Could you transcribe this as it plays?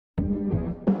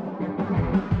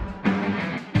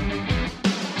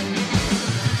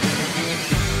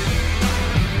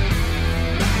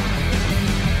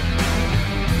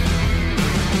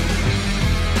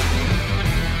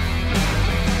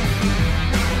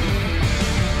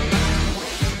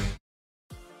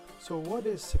So what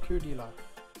is security like?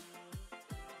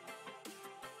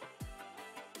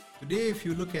 Today, if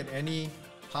you look at any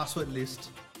password list,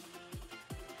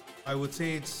 I would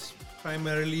say it's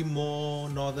primarily more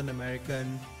Northern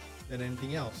American than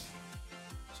anything else.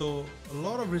 So a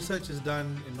lot of research is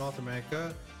done in North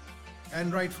America,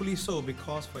 and rightfully so,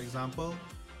 because, for example,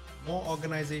 more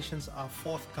organizations are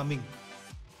forthcoming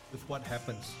with what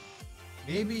happens.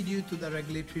 Maybe due to the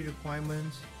regulatory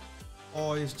requirements,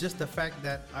 or it's just the fact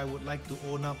that I would like to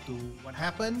own up to what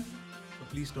happened, so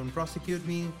please don't prosecute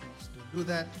me, please don't do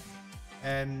that.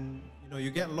 And you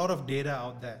get a lot of data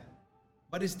out there.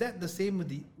 But is that the same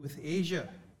with Asia?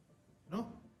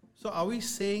 So are we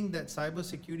saying that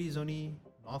cybersecurity is only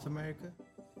North America?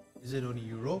 Is it only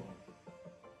Europe?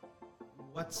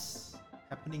 What's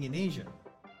happening in Asia?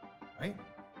 Right?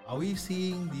 Are we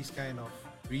seeing these kind of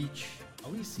breach?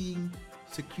 Are we seeing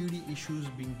security issues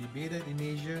being debated in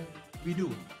Asia? We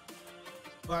do.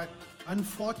 But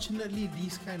unfortunately,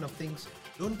 these kind of things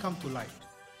don't come to light.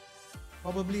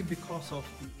 Probably because of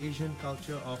the Asian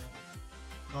culture of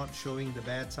not showing the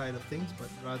bad side of things, but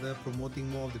rather promoting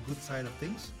more of the good side of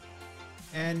things.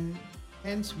 And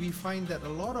hence we find that a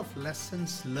lot of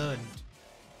lessons learned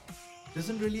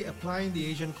doesn't really apply in the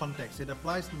Asian context. It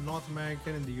applies in the North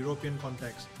American and the European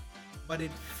context, but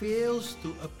it fails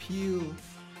to appeal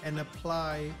and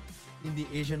apply in the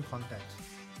Asian context.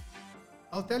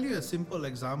 I'll tell you a simple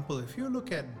example. If you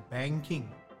look at banking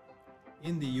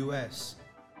in the US,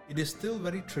 it is still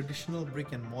very traditional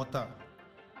brick and mortar.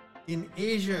 In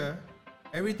Asia,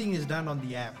 everything is done on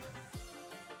the app.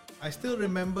 I still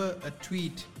remember a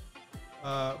tweet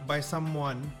by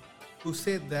someone who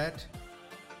said that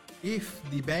if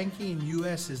the banking in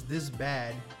US is this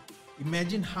bad,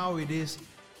 imagine how it is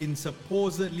in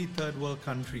supposedly third world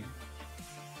country.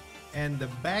 And the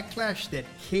backlash that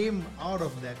came out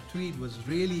of that tweet was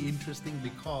really interesting,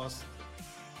 because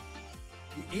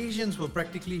the Asians were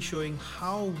practically showing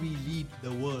how we lead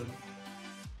the world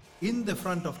in the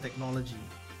front of technology.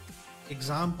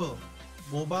 Example,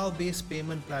 mobile-based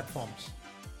payment platforms.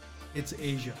 It's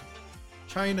Asia.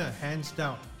 China, hands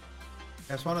down,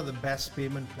 has one of the best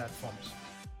payment platforms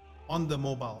on the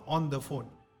mobile, on the phone,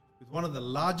 with one of the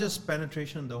largest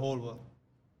penetration in the whole world.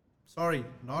 Sorry,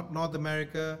 not North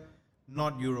America,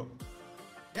 not Europe.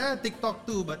 Yeah, TikTok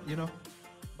too, but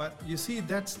you see,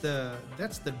 that's the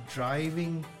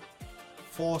driving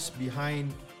force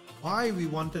behind why we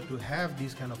wanted to have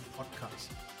these kind of podcasts.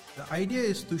 The idea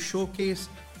is to showcase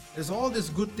there's all these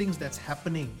good things that's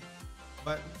happening,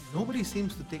 but nobody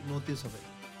seems to take notice of it.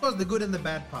 Of course, the good and the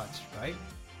bad parts, right?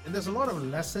 And there's a lot of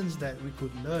lessons that we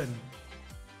could learn.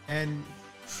 And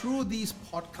through these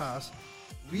podcasts,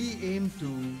 we aim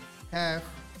to have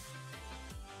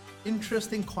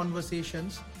interesting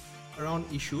conversations around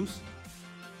issues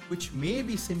which may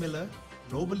be similar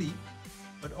globally,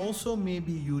 but also may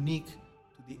be unique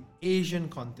to the Asian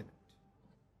continent.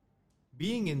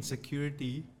 Being in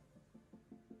security,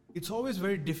 it's always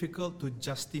very difficult to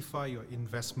justify your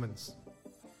investments,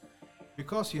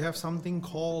 because you have something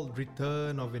called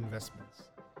return of investments.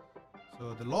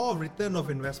 So the law of return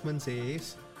of investment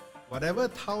says, whatever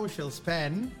thou shall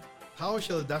spend, thou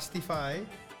shall justify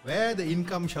where the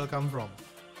income shall come from.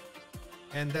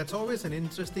 And that's always an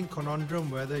interesting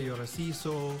conundrum, whether you're a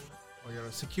CISO or you're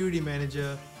a security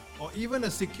manager or even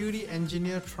a security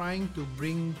engineer trying to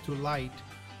bring to light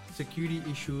security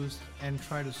issues and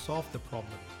try to solve the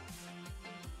problem.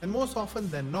 And most often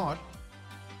than not,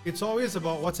 it's always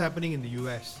about what's happening in the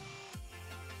US.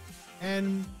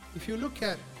 And if you look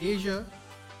at Asia,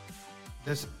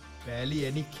 there's barely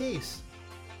any case,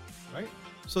 right?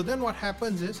 So then what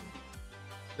happens is,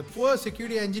 the poor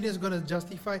security engineer is going to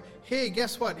justify, hey,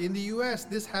 guess what? In the US,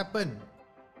 this happened.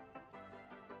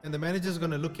 And the manager is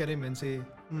going to look at him and say,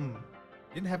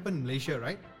 didn't happen in Malaysia,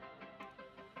 right?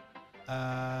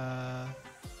 A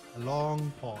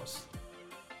long pause.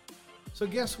 So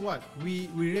guess what? We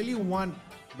really want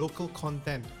local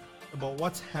content about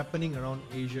what's happening around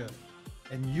Asia,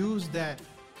 and use that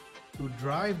to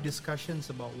drive discussions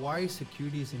about why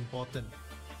security is important.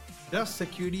 Does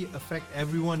security affect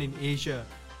everyone in Asia?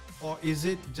 Or is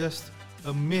it just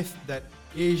a myth that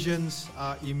Asians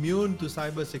are immune to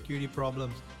cybersecurity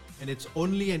problems and it's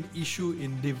only an issue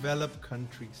in developed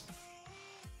countries?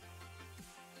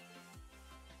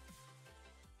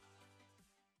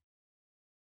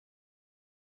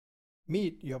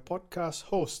 Meet your podcast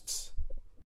hosts.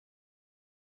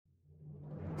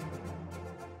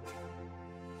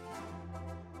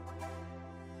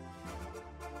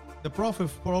 The prof is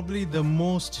probably the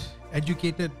most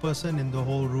educated person in the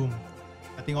whole room.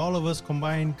 I think all of us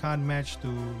combined can't match to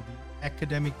the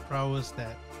academic prowess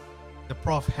that the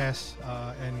prof has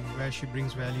and where she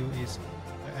brings value is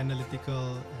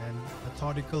analytical and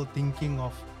methodical thinking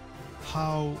of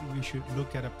how we should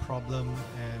look at a problem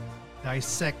and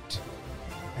dissect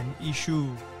an issue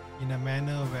in a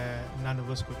manner where none of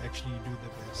us could actually do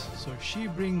the best. So she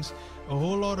brings a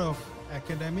whole lot of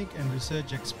academic and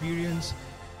research experience,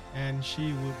 and she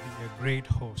would be a great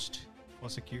host for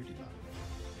Security Lab.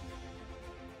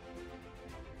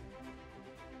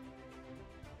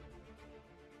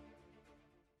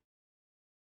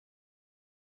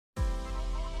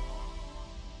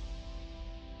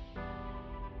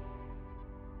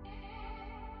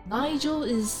 Nigel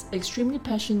is extremely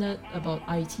passionate about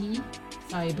IT,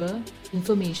 cyber,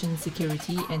 information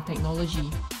security, and technology.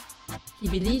 He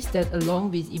believes that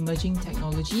along with emerging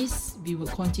technologies, we will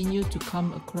continue to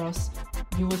come across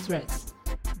newer threats.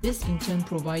 This in turn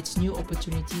provides new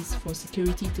opportunities for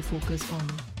security to focus on.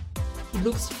 He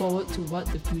looks forward to what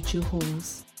the future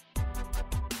holds.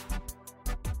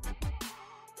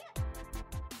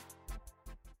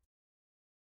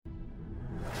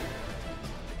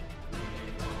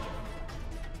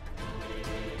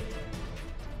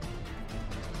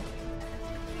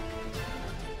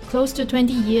 Close to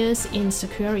 20 years in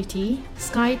security,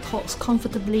 Sky talks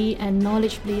comfortably and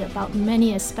knowledgeably about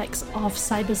many aspects of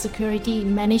cybersecurity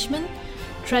management,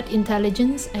 threat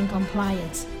intelligence, and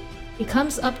compliance. He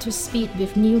comes up to speed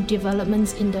with new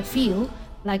developments in the field,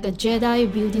 like a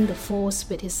Jedi wielding the Force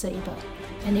with his saber.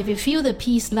 And if you feel the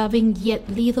peace-loving yet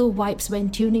lethal vibes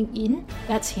when tuning in,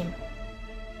 that's him.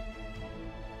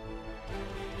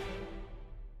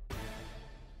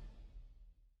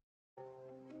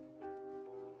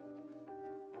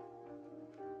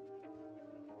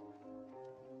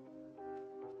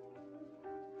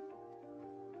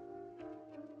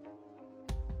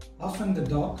 Afan the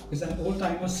Doc is an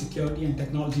old-timer security and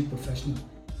technology professional.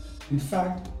 In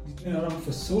fact, he's been around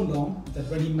for so long that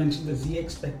when he mentioned the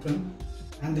ZX Spectrum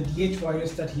and the DH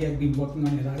virus that he had been working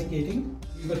on eradicating,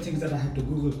 these were things that I had to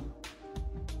Google.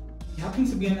 He happens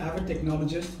to be an avid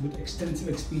technologist with extensive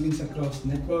experience across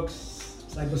networks,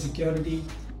 cybersecurity,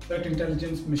 threat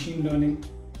intelligence, machine learning,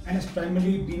 and has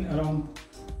primarily been around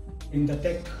in the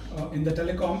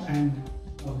telecom and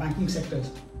banking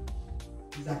sectors.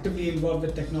 He's actively involved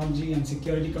with technology and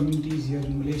security communities here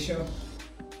in Malaysia,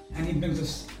 and he brings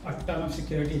us a ton of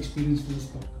security experience to this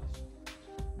podcast.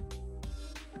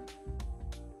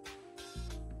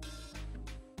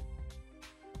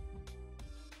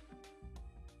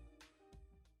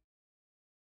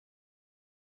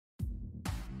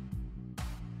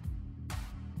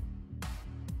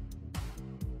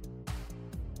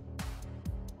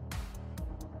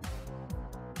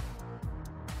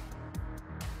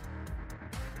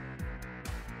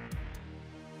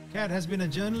 Kat has been a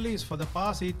journalist for the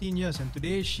past 18 years, and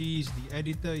today she's the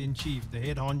editor-in-chief, the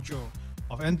head honcho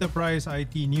of Enterprise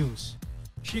IT News.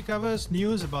 She covers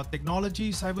news about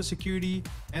technology, cybersecurity,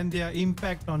 and their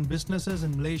impact on businesses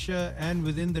in Malaysia and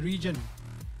within the region.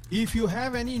 If you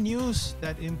have any news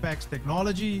that impacts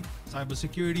technology,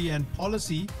 cybersecurity, and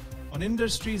policy on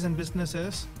industries and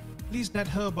businesses, please let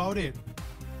her about it.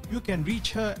 You can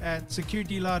reach her at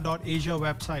securityla.asia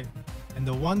website. And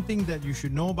the one thing that you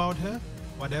should know about her,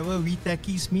 whatever we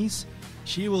techies miss,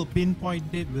 she will pinpoint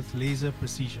it with laser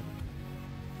precision.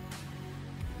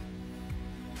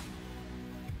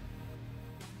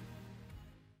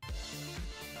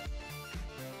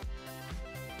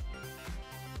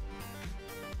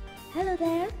 Hello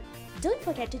there! Don't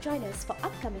forget to join us for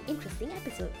upcoming interesting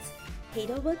episodes.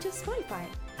 Head over to Spotify,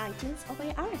 iTunes or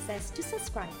via RSS to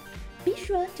subscribe. Be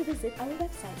sure to visit our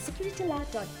website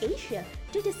securityla.asia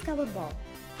to discover more.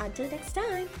 Until next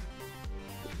time!